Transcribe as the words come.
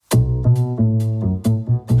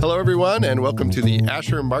everyone, and welcome to the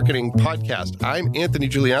Asher Marketing Podcast. I'm Anthony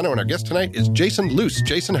Giuliano, and our guest tonight is Jason Luce.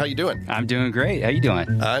 Jason, how you doing? I'm doing great. How you doing?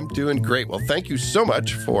 I'm doing great. Well, thank you so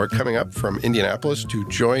much for coming up from Indianapolis to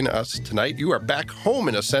join us tonight. You are back home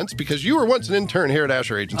in a sense because you were once an intern here at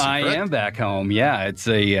Asher Agency, correct? I am back home. Yeah, it's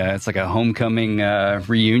like a homecoming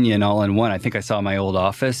reunion all in one. I think I saw my old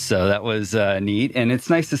office, so that was neat. And it's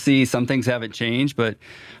nice to see some things haven't changed, but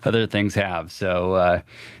other things have. So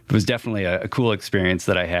it was definitely a cool experience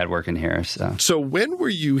that I had working here. So when were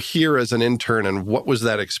you here as an intern, and what was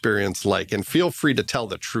that experience like? And feel free to tell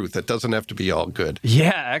the truth. It doesn't have to be all good.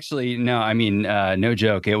 Yeah, actually, no. I mean, no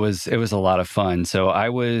joke. It was a lot of fun. So I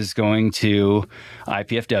was going to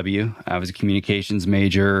IPFW. I was a communications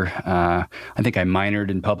major. I think I minored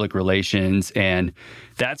in public relations, and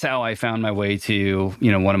that's how I found my way to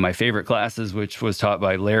one of my favorite classes, which was taught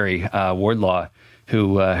by Larry Wardlaw,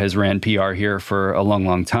 who has ran PR here for a long,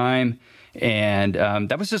 long time. And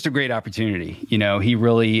that was just a great opportunity. He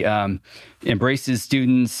really embraced his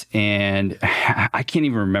students, and I can't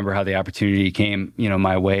even remember how the opportunity came,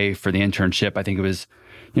 my way for the internship. I think it was,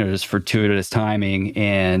 just fortuitous timing.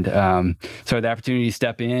 And so I had the opportunity to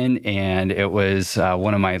step in, and it was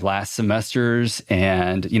one of my last semesters.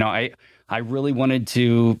 And, I really wanted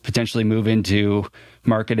to potentially move into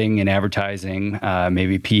marketing and advertising,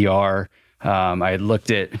 maybe PR. I had looked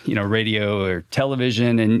at, radio or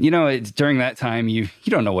television, and, during that time, you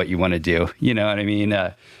don't know what you want to do. You know what I mean?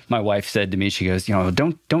 My wife said to me, she goes,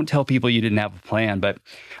 don't tell people you didn't have a plan, but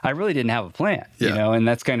I really didn't have a plan, and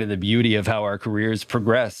that's kind of the beauty of how our careers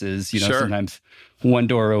progress is, Sure. Sometimes one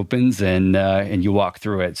door opens and you walk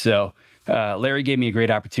through it. So Larry gave me a great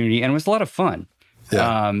opportunity, and it was a lot of fun.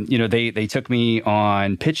 Yeah. They took me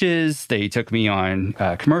on pitches, they took me on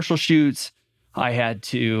commercial shoots. I had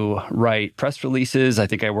to write press releases. I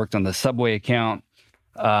think I worked on the Subway account.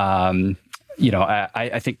 I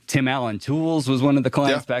think Tim Allen Tools was one of the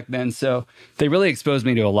clients back then. So they really exposed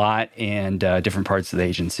me to a lot and different parts of the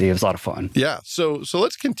agency. It was a lot of fun. Yeah. So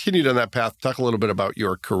let's continue down that path. Talk a little bit about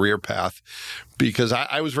your career path, because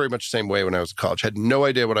I was very much the same way when I was in college. Had no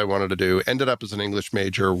idea what I wanted to do. Ended up as an English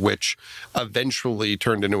major, which eventually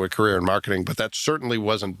turned into a career in marketing, but that certainly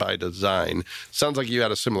wasn't by design. Sounds like you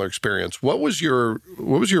had a similar experience. What was your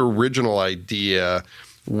original idea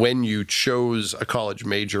when you chose a college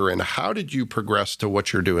major, and how did you progress to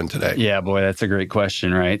what you're doing today? Yeah, boy, that's a great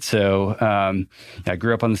question, right? So I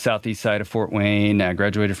grew up on the southeast side of Fort Wayne. I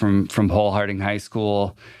graduated from Paul Harding High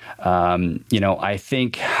School. I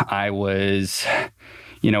think I was...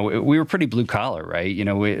 we were pretty blue collar, right?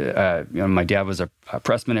 My dad was a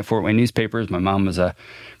pressman at Fort Wayne newspapers. My mom was a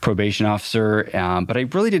probation officer. But I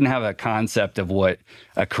really didn't have a concept of what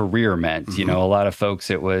a career meant. Mm-hmm. A lot of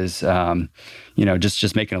folks, it was,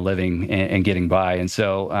 just making a living and getting by. And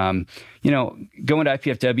so, going to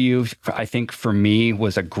IPFW, I think for me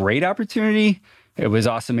was a great opportunity. It was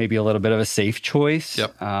also maybe a little bit of a safe choice.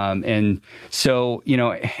 Yep. And so,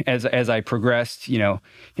 as I progressed,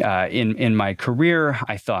 in my career,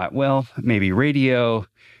 I thought, well, maybe radio,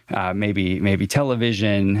 maybe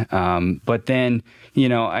television. But then,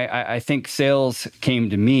 I think sales came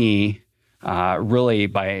to me really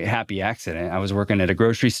by happy accident. I was working at a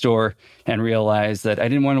grocery store and realized that I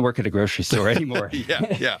didn't want to work at a grocery store anymore.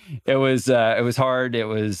 Yeah. It was hard. It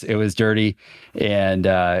was dirty, and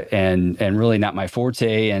really not my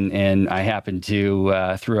forte. And I happened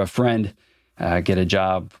to through a friend get a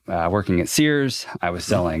job working at Sears. I was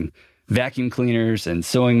selling vacuum cleaners and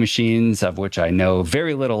sewing machines, of which I know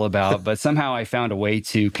very little about, but somehow I found a way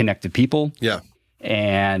to connect to people. Yeah.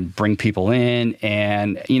 And bring people in.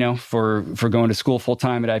 And, for going to school full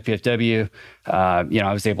time at IPFW,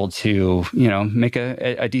 I was able to, make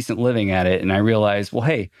a decent living at it. And I realized, well,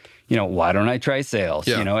 hey, why don't I try sales?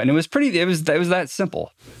 Yeah. And it was that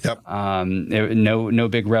simple. Yep. No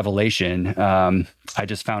big revelation. I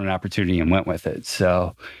just found an opportunity and went with it.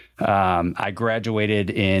 So I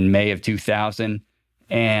graduated in May of 2000.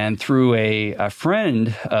 And through a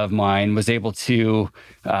friend of mine was able to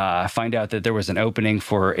find out that there was an opening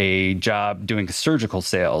for a job doing surgical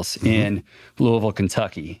sales in Louisville,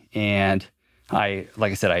 Kentucky. And like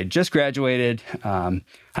I said, I had just graduated.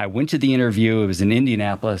 I went to the interview. It was in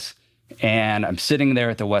Indianapolis. And I'm sitting there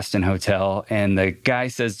at the Westin Hotel. And the guy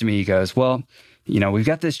says to me, he goes, well, we've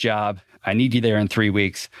got this job. I need you there in 3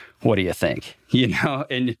 weeks. What do you think?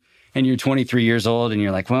 And you're 23 years old and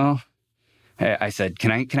you're like, well, I said,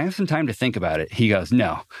 can I have some time to think about it? He goes,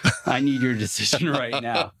 no, I need your decision right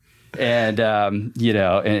now. And,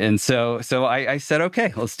 so I said,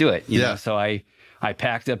 okay, let's do it. You know, so I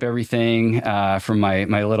packed up everything from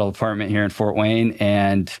my little apartment here in Fort Wayne,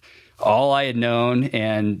 and all I had known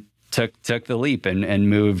and took the leap and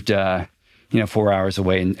moved 4 hours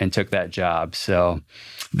away and took that job. So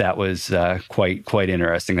that was quite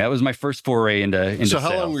interesting. That was my first foray into So sales.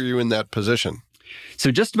 how long were you in that position?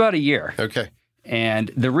 So just about a year. Okay.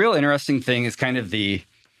 And the real interesting thing is kind of the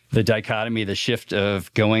dichotomy, the shift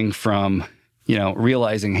of going from,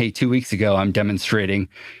 realizing, hey, 2 weeks ago, I'm demonstrating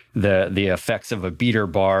the effects of a beater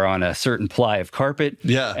bar on a certain ply of carpet.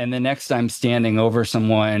 Yeah. And the next I'm standing over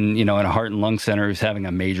someone, in a heart and lung center who's having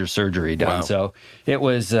a major surgery done. Wow. So it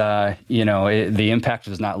was, the impact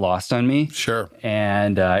was not lost on me. Sure.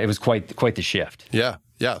 And it was quite the shift. Yeah.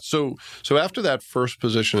 Yeah. So after that first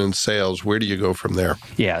position in sales, where do you go from there?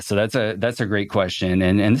 Yeah. So that's a great question.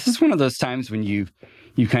 And this is one of those times when you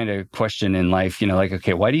kind of question in life,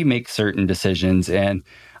 okay, why do you make certain decisions? And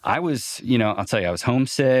I was, I'll tell you, I was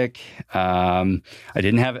homesick. I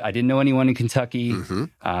didn't know anyone in Kentucky. Mm-hmm.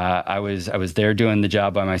 I was there doing the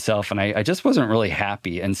job by myself, and I just wasn't really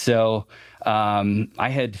happy. And so I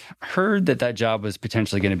had heard that job was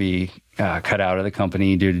potentially going to be cut out of the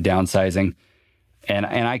company due to downsizing. And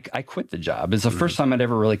I quit the job. It's the first time I'd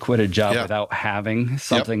ever really quit a job without having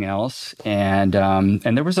something else. And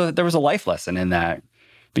there was a life lesson in that,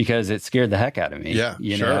 because it scared the heck out of me. Yeah,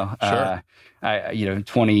 sure. I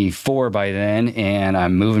 24 by then, and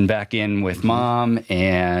I'm moving back in with mom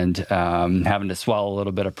and having to swallow a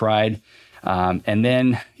little bit of pride. And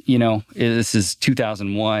then, this is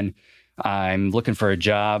 2001. I'm looking for a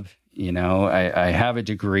job. I have a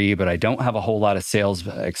degree, but I don't have a whole lot of sales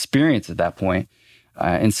experience at that point.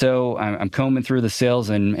 And so I'm combing through the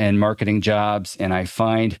sales and marketing jobs, and I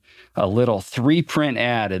find a little 3-print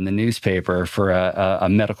ad in the newspaper for a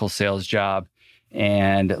medical sales job.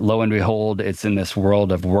 And lo and behold, it's in this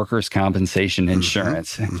world of workers' compensation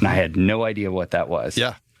insurance. Mm-hmm. And I had no idea what that was.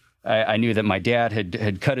 Yeah. I knew that my dad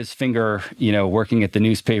had cut his finger, working at the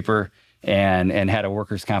newspaper and had a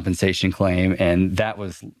workers' compensation claim. And that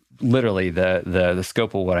was literally the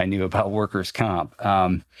scope of what I knew about workers' comp.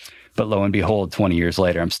 But lo and behold, 20 years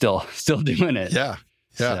later, I'm still doing it. Yeah.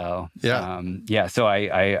 So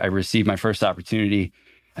I received my first opportunity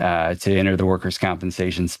to enter the workers'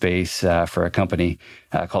 compensation space for a company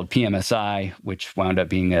called PMSI, which wound up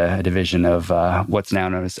being a division of what's now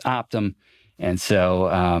known as Optum. And so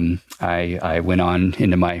I went on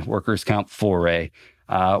into my workers' comp foray,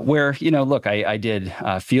 where, I did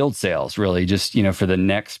field sales, really, just, for the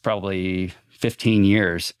next probably 15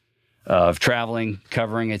 years of traveling,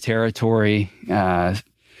 covering a territory, a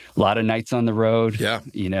lot of nights on the road. Yeah.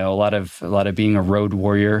 A lot of being a road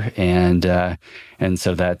warrior, and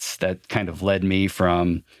so that kind of led me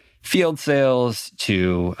from field sales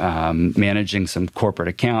to managing some corporate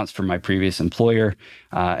accounts for my previous employer,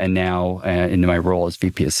 and now into my role as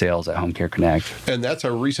VP of Sales at Home Care Connect. And that's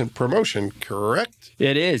a recent promotion, correct?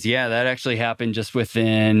 It is, yeah. That actually happened just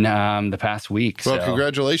within the past week. Well,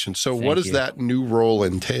 congratulations. So what does that new role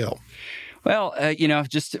entail? Well,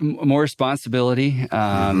 just more responsibility.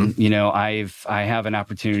 I have an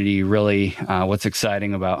opportunity. Really, what's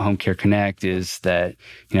exciting about Home Care Connect is that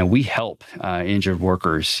we help injured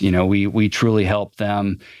workers. We truly help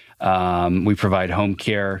them. We provide home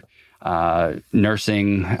care,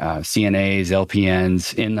 nursing, CNAs,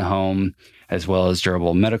 LPNs in the home, as well as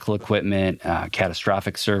durable medical equipment,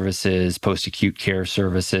 catastrophic services, post-acute care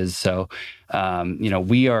services. So,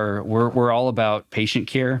 we're all about patient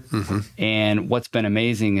care. Mm-hmm. And what's been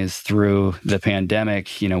amazing is through the pandemic,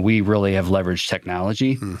 we really have leveraged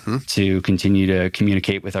technology to continue to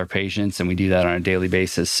communicate with our patients, and we do that on a daily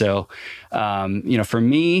basis. So, for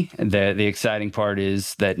me, the exciting part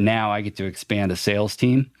is that now I get to expand a sales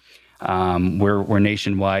team. We're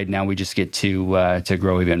nationwide now. We just get to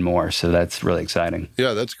grow even more. So that's really exciting.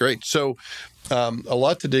 Yeah, that's great. So a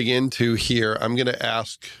lot to dig into here. I'm going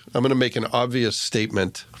to make an obvious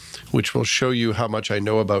statement, which will show you how much I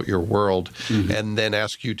know about your world, and then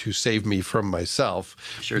ask you to save me from myself.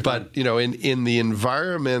 Sure. But, in the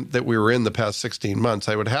environment that we were in the past 16 months,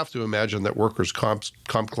 I would have to imagine that workers' comp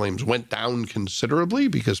claims went down considerably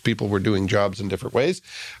because people were doing jobs in different ways.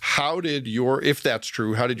 If that's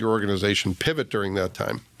true, how did your organization pivot during that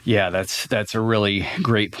time? Yeah, that's a really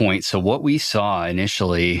great point. So what we saw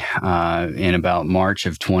initially in about March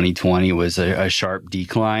of 2020 was a sharp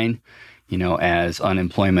decline, as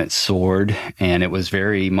unemployment soared, and it was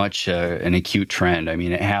very much an acute trend. I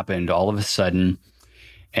mean, it happened all of a sudden,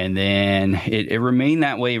 and then it remained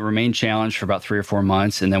that way. It remained challenged for about 3 or 4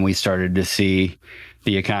 months, and then we started to see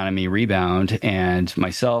the economy rebound. And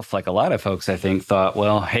myself, like a lot of folks, I think, thought,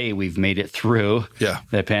 well, hey, we've made it through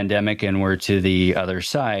the pandemic and we're to the other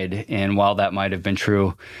side. And while that might have been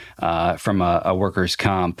true from a workers'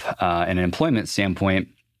 comp and an employment standpoint,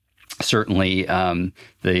 certainly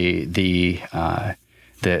the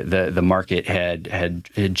market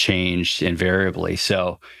had changed invariably.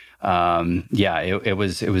 So it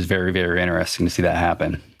was very, very interesting to see that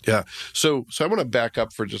happen. Yeah. So I want to back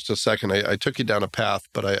up for just a second. I took you down a path,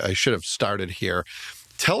 but I should have started here.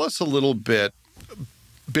 Tell us a little bit,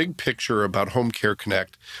 big picture about Home Care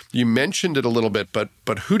Connect. You mentioned it a little bit, but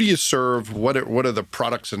who do you serve? What are the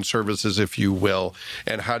products and services, if you will,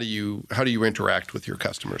 and how do you interact with your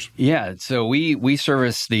customers? Yeah, so we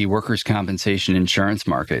service the workers' compensation insurance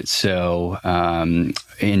market. So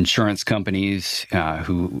insurance companies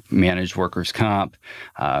who manage workers' comp,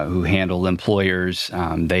 who handle employers,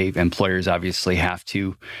 employers obviously have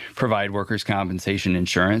to provide workers' compensation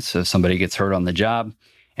insurance. So if somebody gets hurt on the job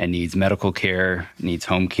and needs medical care, needs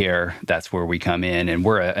home care, that's where we come in. And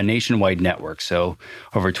we're a nationwide network, so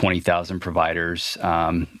over 20,000 providers,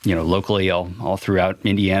 locally all throughout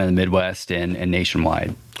Indiana, the Midwest, and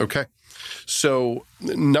nationwide. Okay. So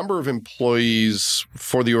number of employees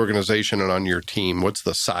for the organization and on your team, what's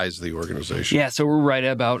the size of the organization? Yeah, so we're right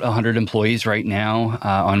at about 100 employees right now.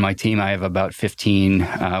 On my team, I have about 15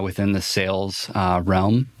 within the sales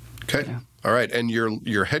realm. Okay. Yeah. All right. And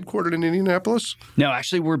you're headquartered in Indianapolis? No,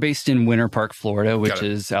 actually, we're based in Winter Park, Florida, which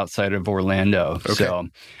is outside of Orlando. Okay. So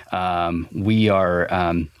we are,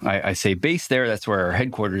 I say based there, that's where our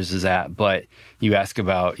headquarters is at. But you ask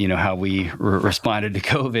about, how we responded to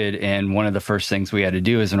COVID. And one of the first things we had to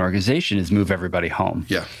do as an organization is move everybody home.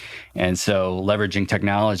 Yeah. And so leveraging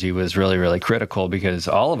technology was really, really critical because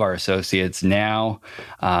all of our associates now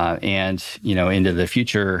and into the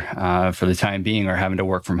future for the time being are having to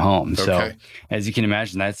work from home. Okay. So as you can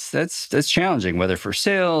imagine, that's challenging, whether for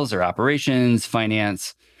sales or operations,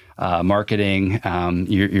 finance, marketing,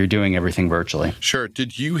 you're doing everything virtually. Sure.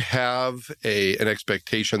 Did you have an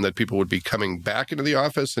expectation that people would be coming back into the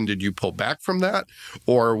office, and did you pull back from that?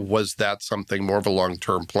 Or was that something more of a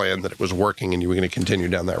long-term plan that it was working and you were going to continue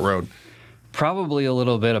down that road? Probably a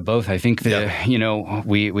little bit of both. I think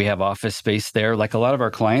we have office space there like a lot of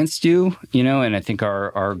our clients do, and I think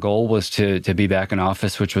our goal was to be back in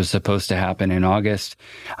office, which was supposed to happen in August.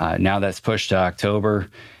 Now that's pushed to October.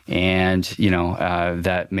 And,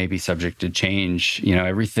 that may be subject to change.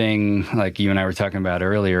 Everything like you and I were talking about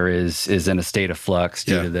earlier is in a state of flux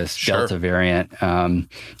due to this Delta variant.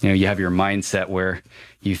 You have your mindset where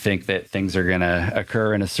you think that things are going to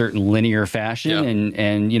occur in a certain linear fashion.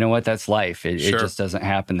 And you know what? That's life. It just doesn't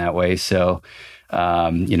happen that way. So,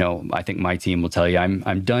 I think my team will tell you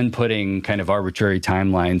I'm done putting kind of arbitrary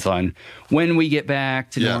timelines on when we get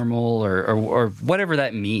back to normal or whatever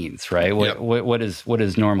that means, right? What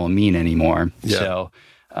does normal mean anymore? Yeah.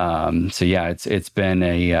 So it's been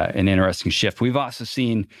an interesting shift. We've also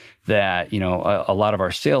seen that a lot of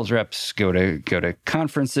our sales reps go to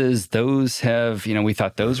conferences. Those have we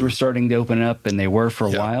thought those were starting to open up, and they were for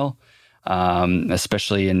a while.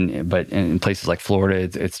 Especially in places like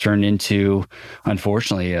Florida, it's turned into,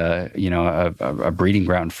 unfortunately, a breeding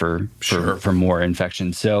ground for more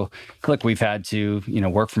infections. So, look, we've had to,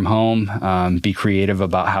 work from home, be creative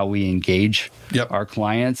about how we engage our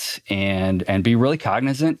clients, and be really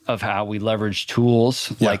cognizant of how we leverage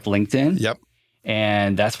tools like LinkedIn. Yep.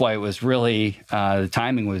 And that's why it was really, the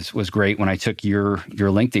timing was great when I took your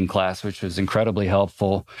LinkedIn class, which was incredibly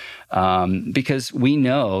helpful, because we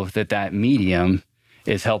know that medium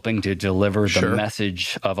is helping to deliver the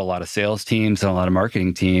message of a lot of sales teams and a lot of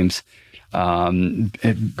marketing teams,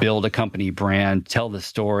 build a company brand, tell the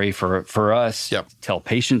story for us, tell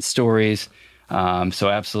patient stories. So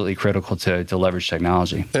absolutely critical to leverage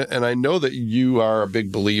technology. And I know that you are a big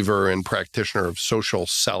believer and practitioner of social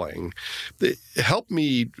selling. Help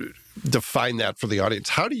me define that for the audience.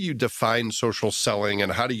 How do you define social selling,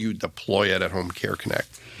 and how do you deploy it at Home Care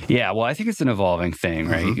Connect? Yeah, well, I think it's an evolving thing,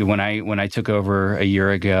 right? Mm-hmm. When I took over a year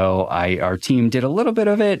ago, our team did a little bit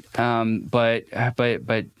of it,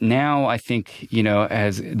 but now I think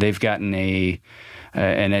as they've gotten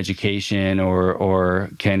an education or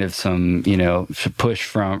kind of some push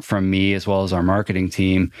from me as well as our marketing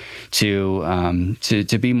team to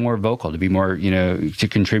be more vocal, to be more to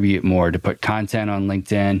contribute more, to put content on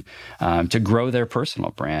LinkedIn, to grow their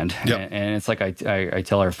personal brand. And it's like I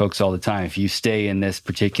tell our folks all the time, if you stay in this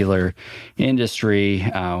particular industry,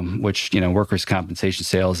 which workers' compensation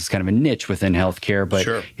sales is kind of a niche within healthcare, but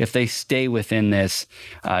if they stay within this,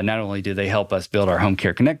 not only do they help us build our Home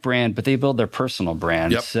Care Connect brand, but they build their personal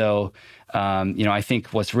brand. So I think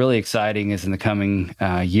what's really exciting is in the coming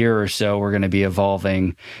year or so, we're going to be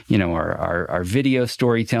evolving, our video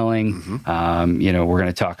storytelling. We're going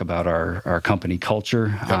to talk about our company culture,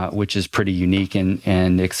 which is pretty unique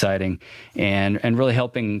and exciting, and really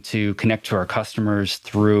helping to connect to our customers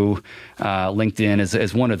through LinkedIn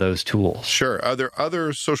as one of those tools. Sure. Are there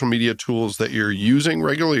other social media tools that you're using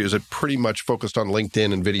regularly? Or is it pretty much focused on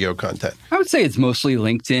LinkedIn and video content? I would say it's mostly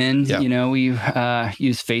LinkedIn. Yeah. We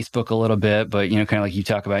use Facebook a little bit, but, kind of like you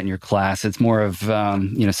talk about in your class, it's more of,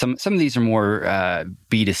 some of these are more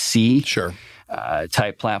B2C. Sure.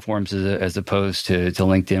 Type platforms as opposed to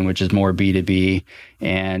LinkedIn, which is more B2B.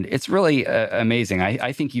 And it's really amazing.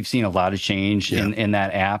 I think you've seen a lot of change in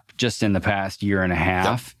that app just in the past year and a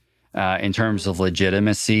half in terms of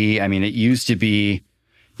legitimacy. I mean, it used to be,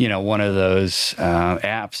 one of those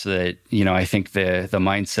apps that, I think the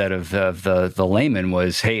mindset of the layman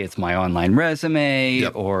was, hey, it's my online resume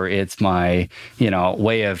or it's my,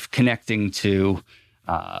 way of connecting to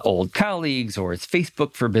old colleagues, or it's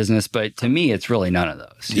Facebook for business. But to me, it's really none of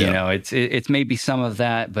those. It's maybe some of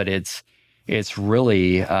that, but it's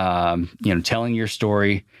really, telling your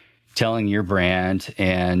story, telling your brand,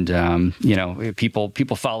 and,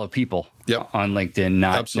 people follow people on LinkedIn,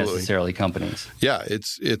 not necessarily companies. Yeah,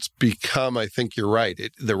 it's become, I think you're right.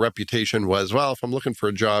 The reputation was, well, if I'm looking for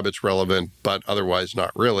a job, it's relevant, but otherwise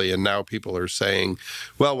not really. And now people are saying,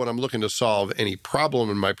 well, when I'm looking to solve any problem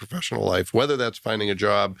in my professional life, whether that's finding a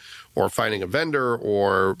job or finding a vendor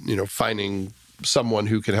or, finding someone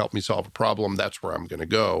who can help me solve a problem, that's where I'm going to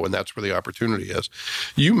go, and that's where the opportunity is.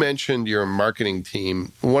 You mentioned your marketing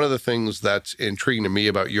team. One of the things that's intriguing to me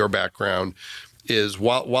about your background is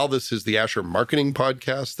while this is the Asher Marketing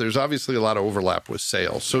Podcast, there's obviously a lot of overlap with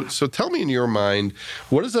sales. So tell me, in your mind,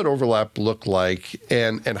 what does that overlap look like,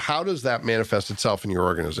 and how does that manifest itself in your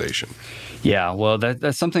organization? Yeah, well,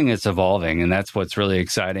 that's something that's evolving, and that's what's really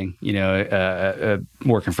exciting.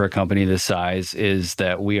 Working for a company this size is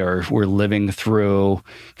that we're living through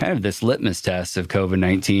kind of this litmus test of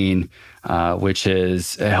COVID-19, which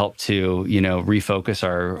has helped to refocus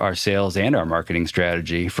our sales and our marketing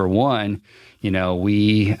strategy. For one,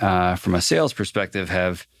 we from a sales perspective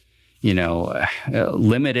have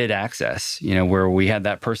limited access, where we had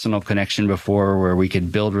that personal connection before, where we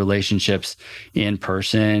could build relationships in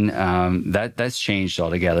person. That's changed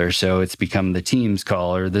altogether. So it's become the Teams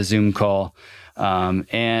call or the Zoom call.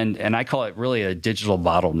 And I call it really a digital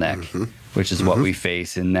bottleneck, which is what we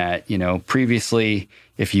face in that, previously,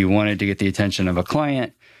 if you wanted to get the attention of a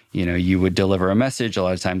client, you would deliver a message. A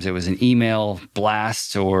lot of times it was an email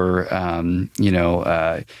blast or, an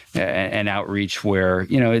outreach where,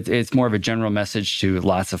 it's more of a general message to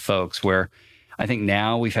lots of folks, where I think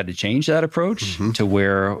now we've had to change that approach to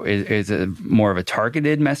where it's more of a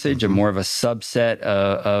targeted message, and more of a subset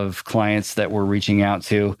of clients that we're reaching out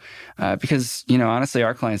to, because, honestly,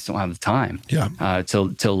 our clients don't have the time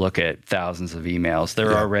to look at thousands of emails.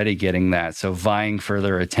 They're already getting that. So vying for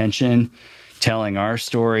their attention, telling our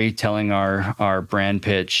story, telling our brand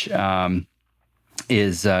pitch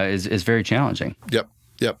is very challenging.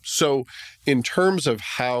 Yep. So in terms of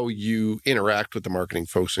how you interact with the marketing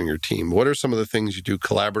folks in your team, what are some of the things you do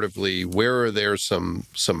collaboratively? Where are there some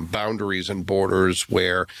boundaries and borders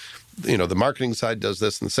where, the marketing side does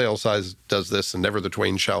this and the sales side does this and never the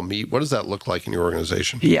twain shall meet? What does that look like in your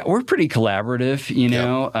organization? Yeah, we're pretty collaborative.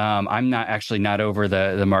 I'm not over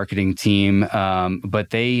the marketing team, but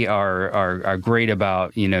they are great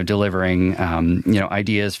about, delivering,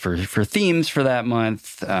 ideas for themes for that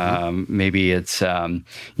month. Maybe it's,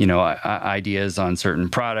 ideas on certain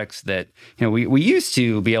products that, we used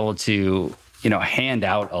to be able to hand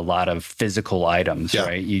out a lot of physical items,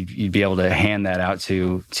 right? You'd be able to hand that out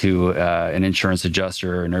to an insurance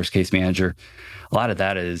adjuster or a nurse case manager. A lot of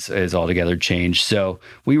that is altogether changed. So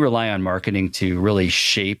we rely on marketing to really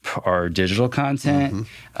shape our digital content,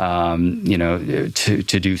 to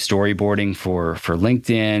do storyboarding for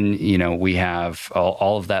LinkedIn. We have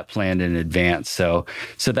all of that planned in advance. So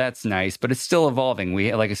that's nice, but it's still evolving.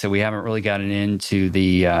 Like I said, we haven't really gotten into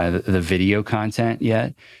the video content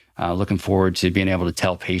yet. Looking forward to being able to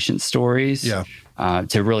tell patient stories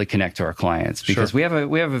to really connect to our clients, because we have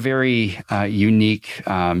a very unique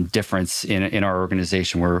difference in our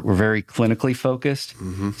organization. We're very clinically focused.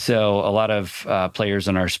 So a lot of players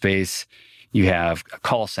in our space, you have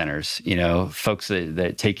call centers, folks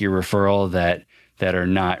that take your referral that are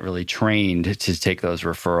not really trained to take those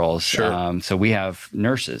referrals. So we have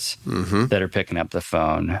nurses that are picking up the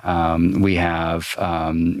phone. We have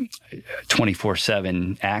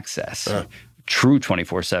 24/7 access, true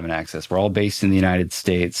 24/7 access. We're all based in the United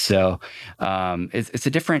States. So it's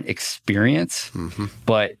a different experience,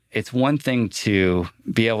 but it's one thing to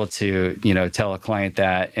be able to, tell a client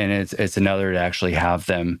that, and it's another to actually have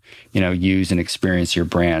them, use and experience your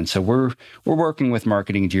brand. So we're working with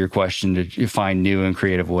marketing, to your question, to find new and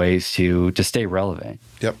creative ways to stay relevant.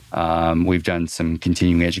 Yep. We've done some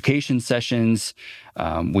continuing education sessions.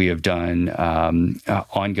 We have done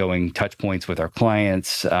ongoing touch points with our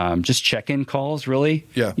clients, just check-in calls, really.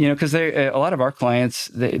 Yeah. Because a lot of our clients,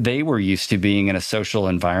 they were used to being in a social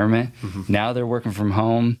environment. Mm-hmm. Now they're working from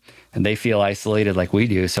home, and they feel isolated like we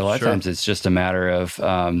do. So a lot of times it's just a matter of,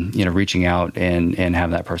 reaching out and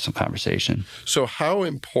have that personal conversation. So how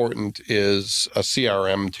important is a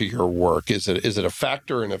CRM to your work? Is it a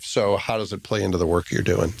factor? And if so, how does it play into the work you're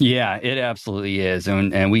doing? Yeah, it absolutely is.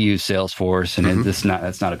 And we use Salesforce, and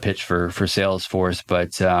that's not a pitch for Salesforce,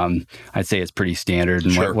 but I'd say it's pretty standard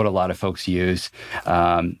and what a lot of folks use.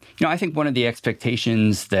 I think one of the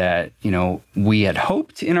expectations that, we had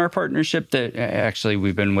hoped in our partnership, that actually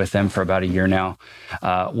we've been with them for about a year now,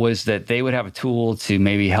 was that they would have a tool to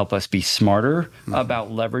maybe help us be smarter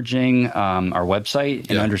about leveraging our website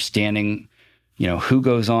and understanding, who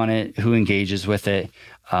goes on it, who engages with it.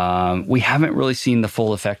 We haven't really seen the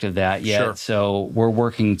full effect of that yet, so we're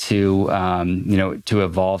working to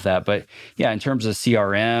evolve that. But yeah, in terms of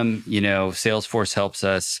CRM, Salesforce helps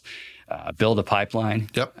us build a pipeline,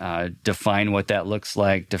 define what that looks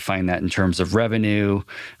like, define that in terms of revenue,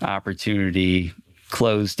 opportunity,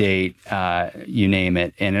 close date, you name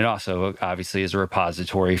it. And it also obviously is a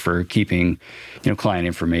repository for keeping, client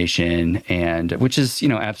information, and which is,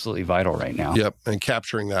 absolutely vital right now. Yep. And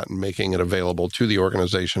capturing that and making it available to the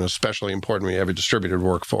organization, especially important when you have a distributed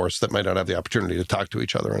workforce that might not have the opportunity to talk to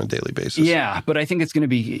each other on a daily basis. Yeah. But I think it's going to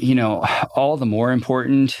be, all the more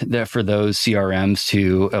important that for those CRMs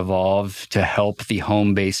to evolve to help the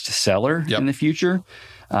home-based seller in the future.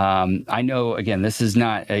 I know, again, this is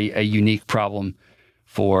not a unique problem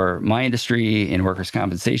for my industry in workers'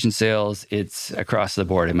 compensation sales. It's across the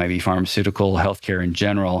board. It might be pharmaceutical, healthcare in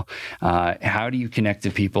general. How do you connect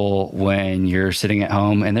to people when you're sitting at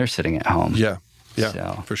home and they're sitting at home? Yeah,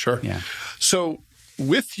 for sure. Yeah. So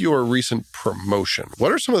with your recent promotion,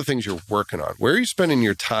 what are some of the things you're working on? Where are you spending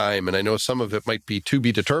your time? And I know some of it might be to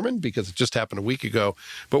be determined because it just happened a week ago,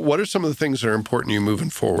 but what are some of the things that are important to you moving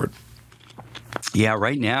forward? Yeah,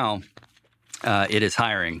 right now, it is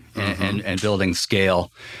hiring and building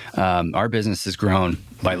scale. Our business has grown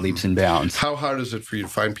by leaps and bounds. How hard is it for you to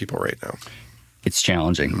find people right now? It's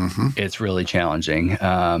challenging. It's really challenging.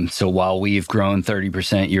 So while we've grown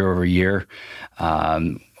 30% year over year,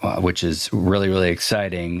 which is really, really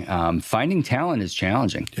exciting, finding talent is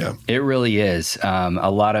challenging. Yeah, it really is.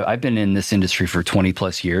 I've been in this industry for 20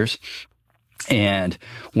 plus years. And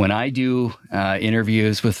when I do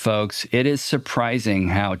interviews with folks, it is surprising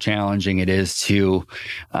how challenging it is to.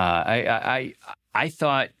 I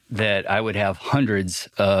thought that I would have hundreds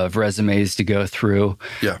of resumes to go through,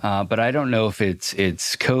 but I don't know if it's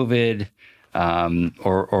COVID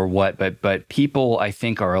or what. But people, I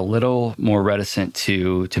think, are a little more reticent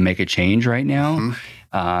to make a change right now.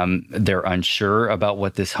 They're unsure about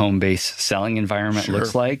what this home-based selling environment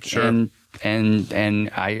looks like,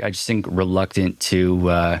 and I just think reluctant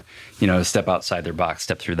to step outside their box,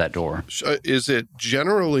 step through that door. Is it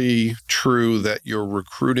generally true that you're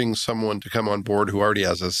recruiting someone to come on board who already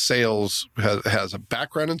has has a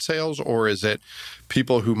background in sales, or is it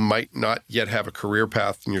people who might not yet have a career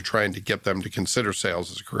path and you're trying to get them to consider sales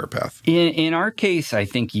as a career path? In our case, I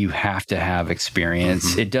think you have to have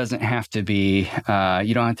experience. It doesn't have to be,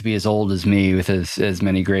 you don't have to be as old as me with as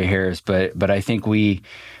many gray hairs, but I think we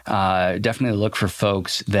definitely look for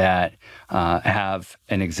folks that have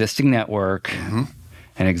an existing network, an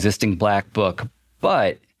existing black book,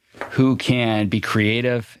 but who can be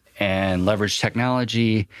creative and leverage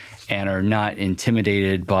technology and are not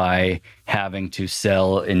intimidated by having to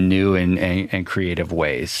sell in new and creative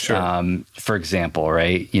ways. For example,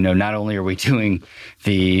 right? Not only are we doing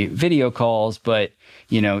the video calls, but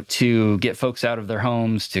to get folks out of their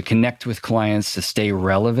homes, to connect with clients, to stay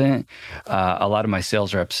relevant. A lot of my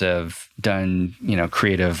sales reps have done,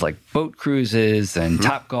 creative like boat cruises and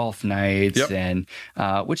Topgolf nights, and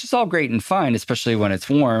which is all great and fine, especially when it's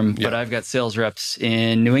warm. But I've got sales reps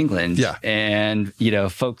in New England and,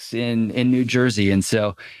 folks in New Jersey. And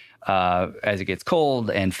so as it gets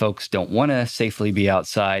cold and folks don't want to safely be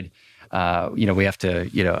outside, we have to,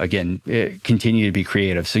 again, continue to be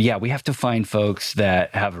creative. So we have to find folks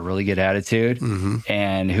that have a really good attitude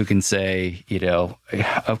and who can say,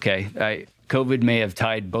 okay, COVID may have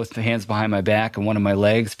tied both hands behind my back and one of my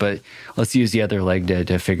legs, but let's use the other leg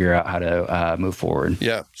to figure out how to move forward.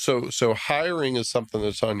 Yeah. So hiring is something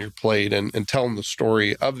that's on your plate, and telling the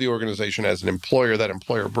story of the organization as an employer, that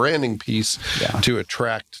employer branding piece to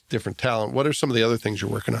attract different talent. What are some of the other things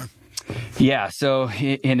you're working on? Yeah. So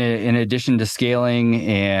in addition to scaling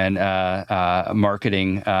and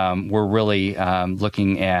marketing, we're really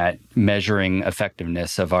looking at measuring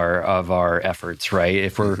effectiveness of our efforts, right?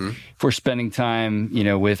 If we're spending time,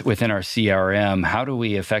 within our CRM, how do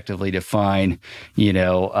we effectively define,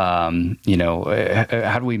 how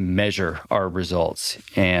do we measure our results?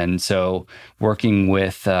 And so working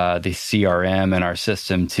with the CRM and our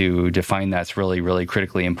system to define that's really, really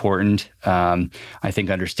critically important. I think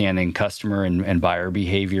understanding customer and buyer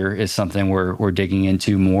behavior is something we're digging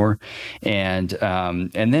into more. And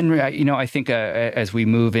then, I think as we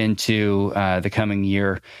move into the coming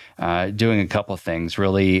year, doing a couple of things,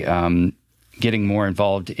 really getting more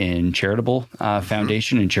involved in charitable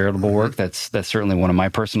foundation and charitable work. That's certainly one of my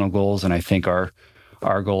personal goals, and I think our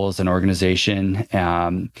goal as an organization,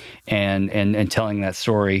 and telling that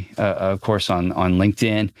story, of course, on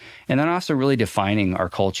LinkedIn, and then also really defining our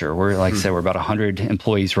culture. We're, like I said, we're about 100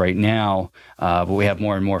 employees right now, but we have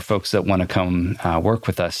more and more folks that want to come work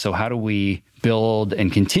with us. So how do we build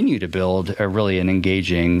and continue to build a really an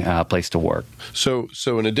engaging place to work? So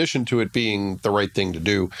in addition to it being the right thing to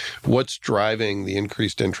do, what's driving the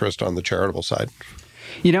increased interest on the charitable side?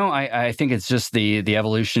 I think it's just the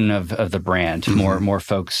evolution of the brand. More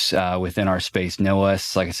folks within our space know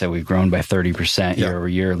us. Like I said, we've grown by 30% year over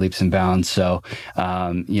year, leaps and bounds. So,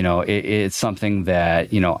 it's something that,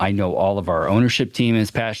 I know all of our ownership team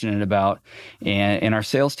is passionate about, and our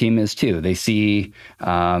sales team is too. They see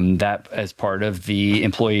that as part of the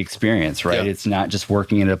employee experience, right? Yeah. It's not just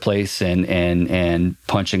working at a place and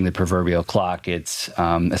punching the proverbial clock. It's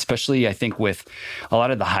especially, I think, with a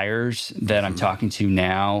lot of the hires that I'm talking to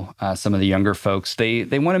now, some of the younger folks, they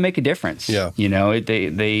want to make a difference. Yeah.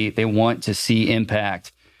 They want to see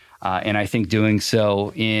impact. And I think doing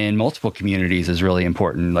so in multiple communities is really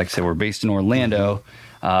important. Like I said, we're based in Orlando,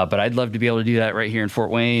 but I'd love to be able to do that right here in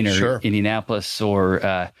Fort Wayne or Indianapolis or,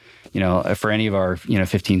 for any of our,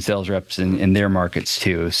 15 sales reps in their markets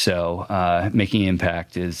too. So making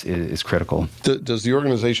impact is critical. Does the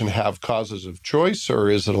organization have causes of choice, or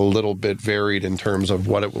is it a little bit varied in terms of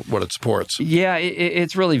what it supports? Yeah,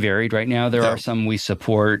 it's really varied right now. There are some we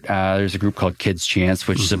support. There's a group called Kids Chance,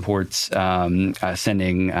 which supports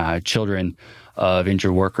sending children of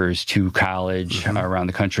injured workers to college around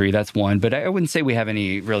the country. That's one. But I wouldn't say we have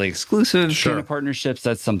any really exclusive kind of partnerships.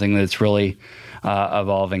 That's something that's really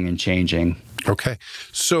evolving and changing. Okay.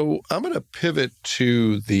 So I'm going to pivot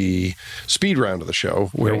to the speed round of the show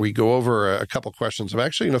where we go over a couple questions. I'm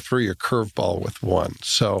actually going to throw you a curveball with one.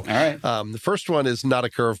 So all right. The first one is not a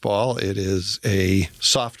curveball. It is a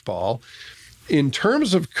softball. In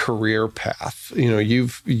terms of career path,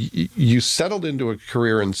 you settled into a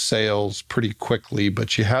career in sales pretty quickly,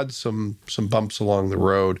 but you had some bumps along the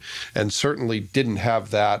road, and certainly didn't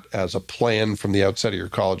have that as a plan from the outset of your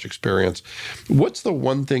college experience. What's the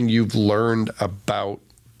one thing you've learned about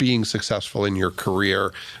being successful in your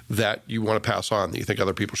career that you want to pass on that you think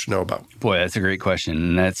other people should know about? Boy, that's a great question.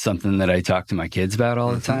 And that's something that I talk to my kids about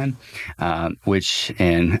all the time,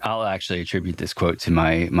 and I'll actually attribute this quote to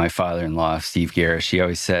my father-in-law, Steve Garrish. He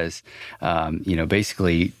always says,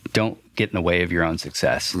 basically, don't get in the way of your own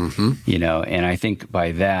success. And I think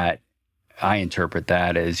by that, I interpret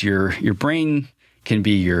that as your brain can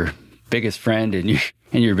be your biggest friend and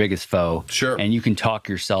your biggest foe. Sure. And you can talk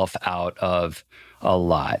yourself out of a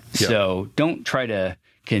lot. Yeah. So don't try to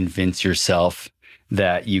convince yourself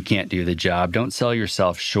that you can't do the job. Don't sell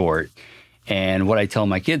yourself short. And what I tell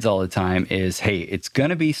my kids all the time is, hey, it's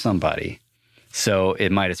going to be somebody, so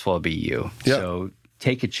it might as well be you. Yeah. So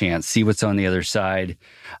take a chance, see what's on the other side.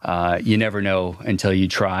 You never know until you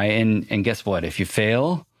try. And guess what? If you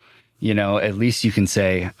fail, at least you can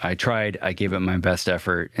say, I tried, I gave it my best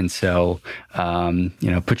effort. And so,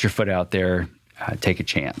 put your foot out there. Take a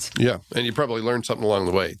chance. Yeah, and you probably learned something along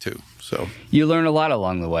the way too. So you learn a lot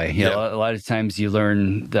along the way. A lot of times you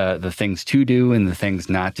learn the things to do and the things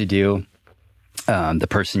not to do, the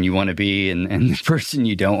person you want to be and the person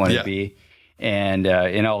you don't want to be. And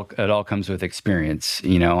it all comes with experience.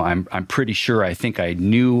 I'm pretty sure I think I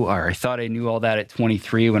knew, or I thought I knew all that at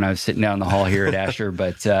 23 when I was sitting down in the hall here at Asher.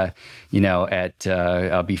 But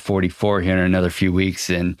I'll be 44 here in another few weeks,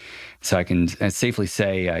 and so I can safely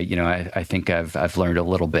say, I think I've learned a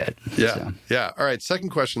little bit. Yeah, so. Yeah. All right. Second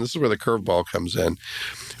question. This is where the curveball comes in.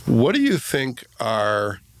 What do you think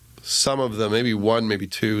are some of the, maybe one, maybe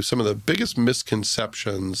two, some of the biggest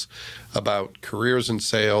misconceptions about careers in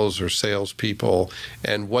sales or salespeople,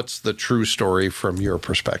 and what's the true story from your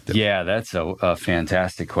perspective? Yeah, that's a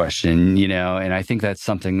fantastic question, and I think that's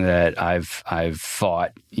something that I've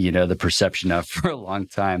fought, the perception of for a long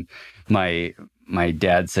time. My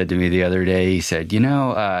dad said to me the other day, he said,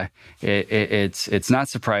 it's not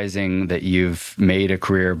surprising that you've made a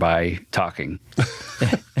career by talking.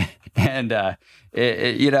 And,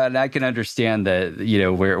 and I can understand that,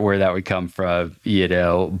 where that would come from,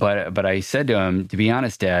 but I said to him, to be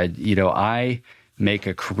honest, Dad, I make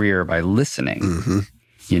a career by listening. Mm-hmm.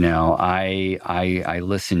 I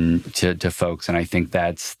listen to folks, and I think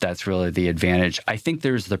that's really the advantage. I think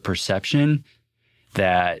there's the perception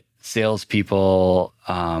that salespeople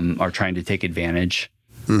are trying to take advantage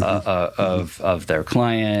of their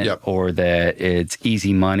client, yep, or that it's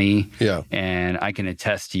easy money. Yeah. And I can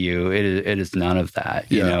attest to you, it is none of that.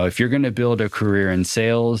 Yeah. If you're going to build a career in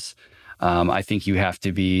sales, I think you have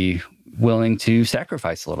to be willing to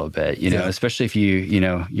sacrifice a little bit, yeah, especially if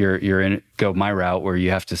you're in go my route where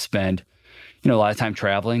you have to spend a lot of time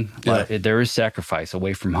traveling. Yeah. There is sacrifice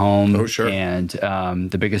away from home. Oh, sure. And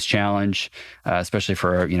the biggest challenge, especially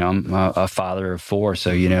for, I'm a father of 4.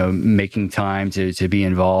 So, making time to be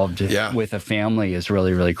involved, yeah, with a family is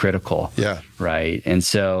really, really critical. Yeah. Right. And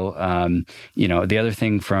so, the other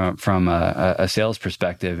thing from a sales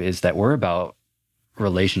perspective is that we're about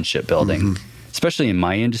relationship building. Mm-hmm. Especially in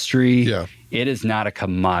my industry, yeah, it is not a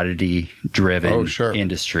commodity-driven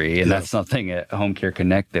industry. And yeah, that's something at Home Care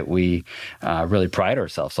Connect that we really pride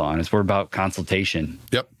ourselves on, is we're about consultation.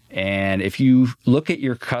 Yep. And if you look at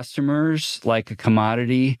your customers like a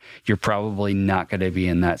commodity, you're probably not going to be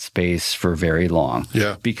in that space for very long.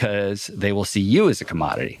 Yeah. Because they will see you as a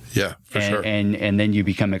commodity. Yeah, for sure. And then you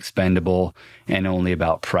become expendable and only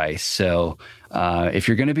about price. So if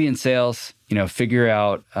you're going to be in sales, figure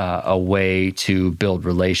out a way to build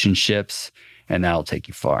relationships, and that'll take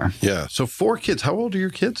you far. Yeah. So 4 kids. How old are your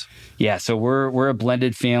kids? Yeah. So we're a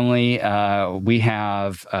blended family. We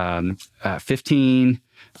have 15,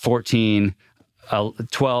 14,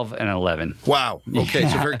 12, and 11. Wow. Okay.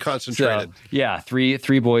 So very concentrated. So, yeah.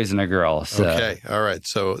 Three boys and a girl. So. Okay. All right.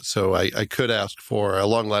 So I could ask for a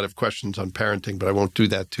long line of questions on parenting, but I won't do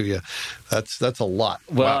that to you. That's a lot.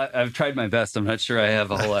 Well, wow. I've tried my best. I'm not sure I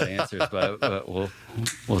have a whole lot of answers, but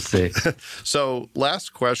we'll see. So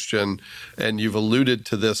last question, and you've alluded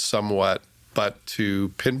to this somewhat, but to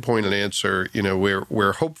pinpoint an answer,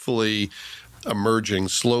 we're hopefully emerging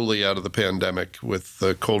slowly out of the pandemic with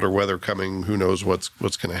the colder weather coming. Who knows what's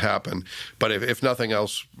going to happen? But if nothing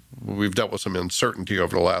else, we've dealt with some uncertainty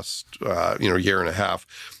over the last year and a half.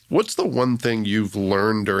 What's the one thing you've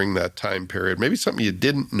learned during that time period? Maybe something you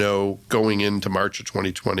didn't know going into March of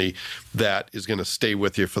 2020 that is going to stay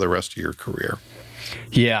with you for the rest of your career?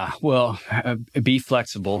 Yeah, well, be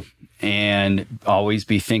flexible and always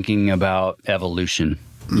be thinking about evolution.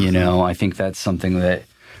 Mm-hmm. I think that's something that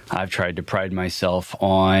I've tried to pride myself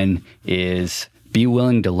on, is be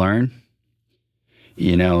willing to learn.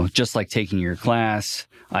 Just like taking your class,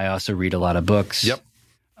 I also read a lot of books. Yep.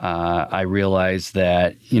 I realize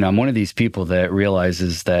that, I'm one of these people that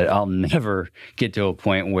realizes that I'll never get to a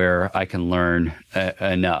point where I can learn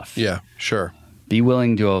enough. Yeah, sure. Be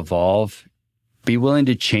willing to evolve. Be willing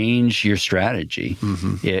to change your strategy,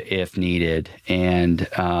 mm-hmm, if needed. And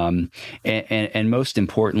most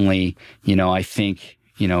importantly, I think,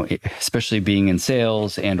 especially being in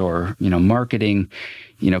sales and or, marketing,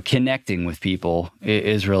 connecting with people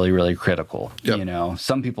is really, really critical. Yep.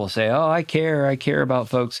 Some people say, oh, I care about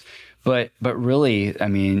folks. But really,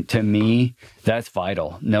 to me, that's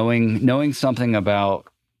vital. Knowing something about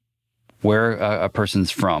where a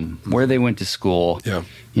person's from, where they went to school, yeah,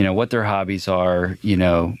 what their hobbies are,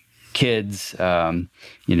 kids,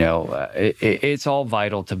 it's all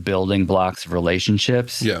vital to building blocks of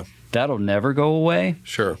relationships. Yeah. That'll never go away.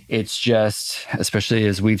 Sure. It's just, especially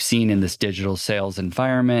as we've seen in this digital sales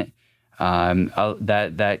environment,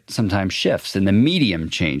 that sometimes shifts and the medium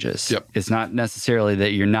changes. Yep. It's not necessarily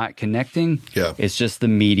that you're not connecting. Yeah. It's just the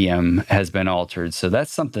medium has been altered. So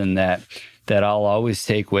that's something that I'll always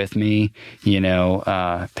take with me,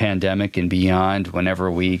 pandemic and beyond, whenever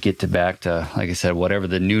we get back to, like I said, whatever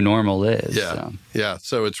the new normal is. Yeah. So. Yeah.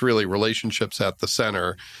 So it's really relationships at the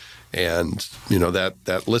center. And,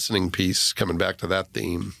 that listening piece, coming back to that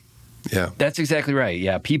theme. Yeah. That's exactly right.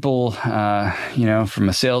 Yeah. People, from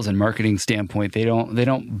a sales and marketing standpoint, they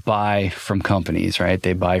don't buy from companies, right?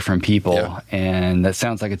 They buy from people. Yeah. And that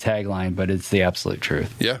sounds like a tagline, but it's the absolute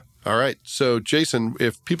truth. Yeah. All right. So, Jason,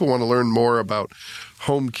 if people want to learn more about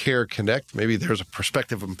Home Care Connect, maybe there's a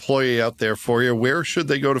prospective employee out there for you, where should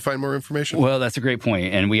they go to find more information? Well, that's a great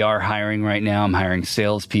point. And we are hiring right now. I'm hiring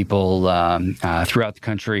salespeople throughout the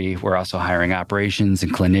country. We're also hiring operations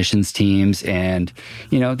and clinicians teams. And,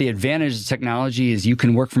 the advantage of technology is you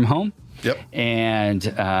can work from home. Yep. And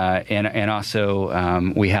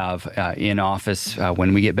also we have in office,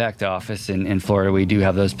 when we get back to office in Florida, we do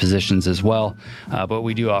have those positions as well. But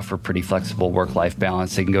we do offer pretty flexible work-life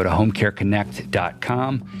balance. So you can go to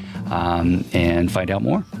homecareconnect.com and find out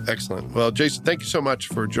more. Excellent. Well, Jason, thank you so much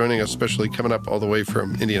for joining us, especially coming up all the way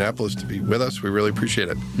from Indianapolis to be with us. We really appreciate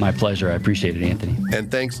it. My pleasure. I appreciate it, Anthony.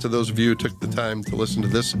 And thanks to those of you who took the time to listen to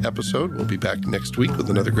this episode. We'll be back next week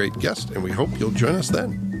with another great guest, and we hope you'll join us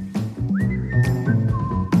then.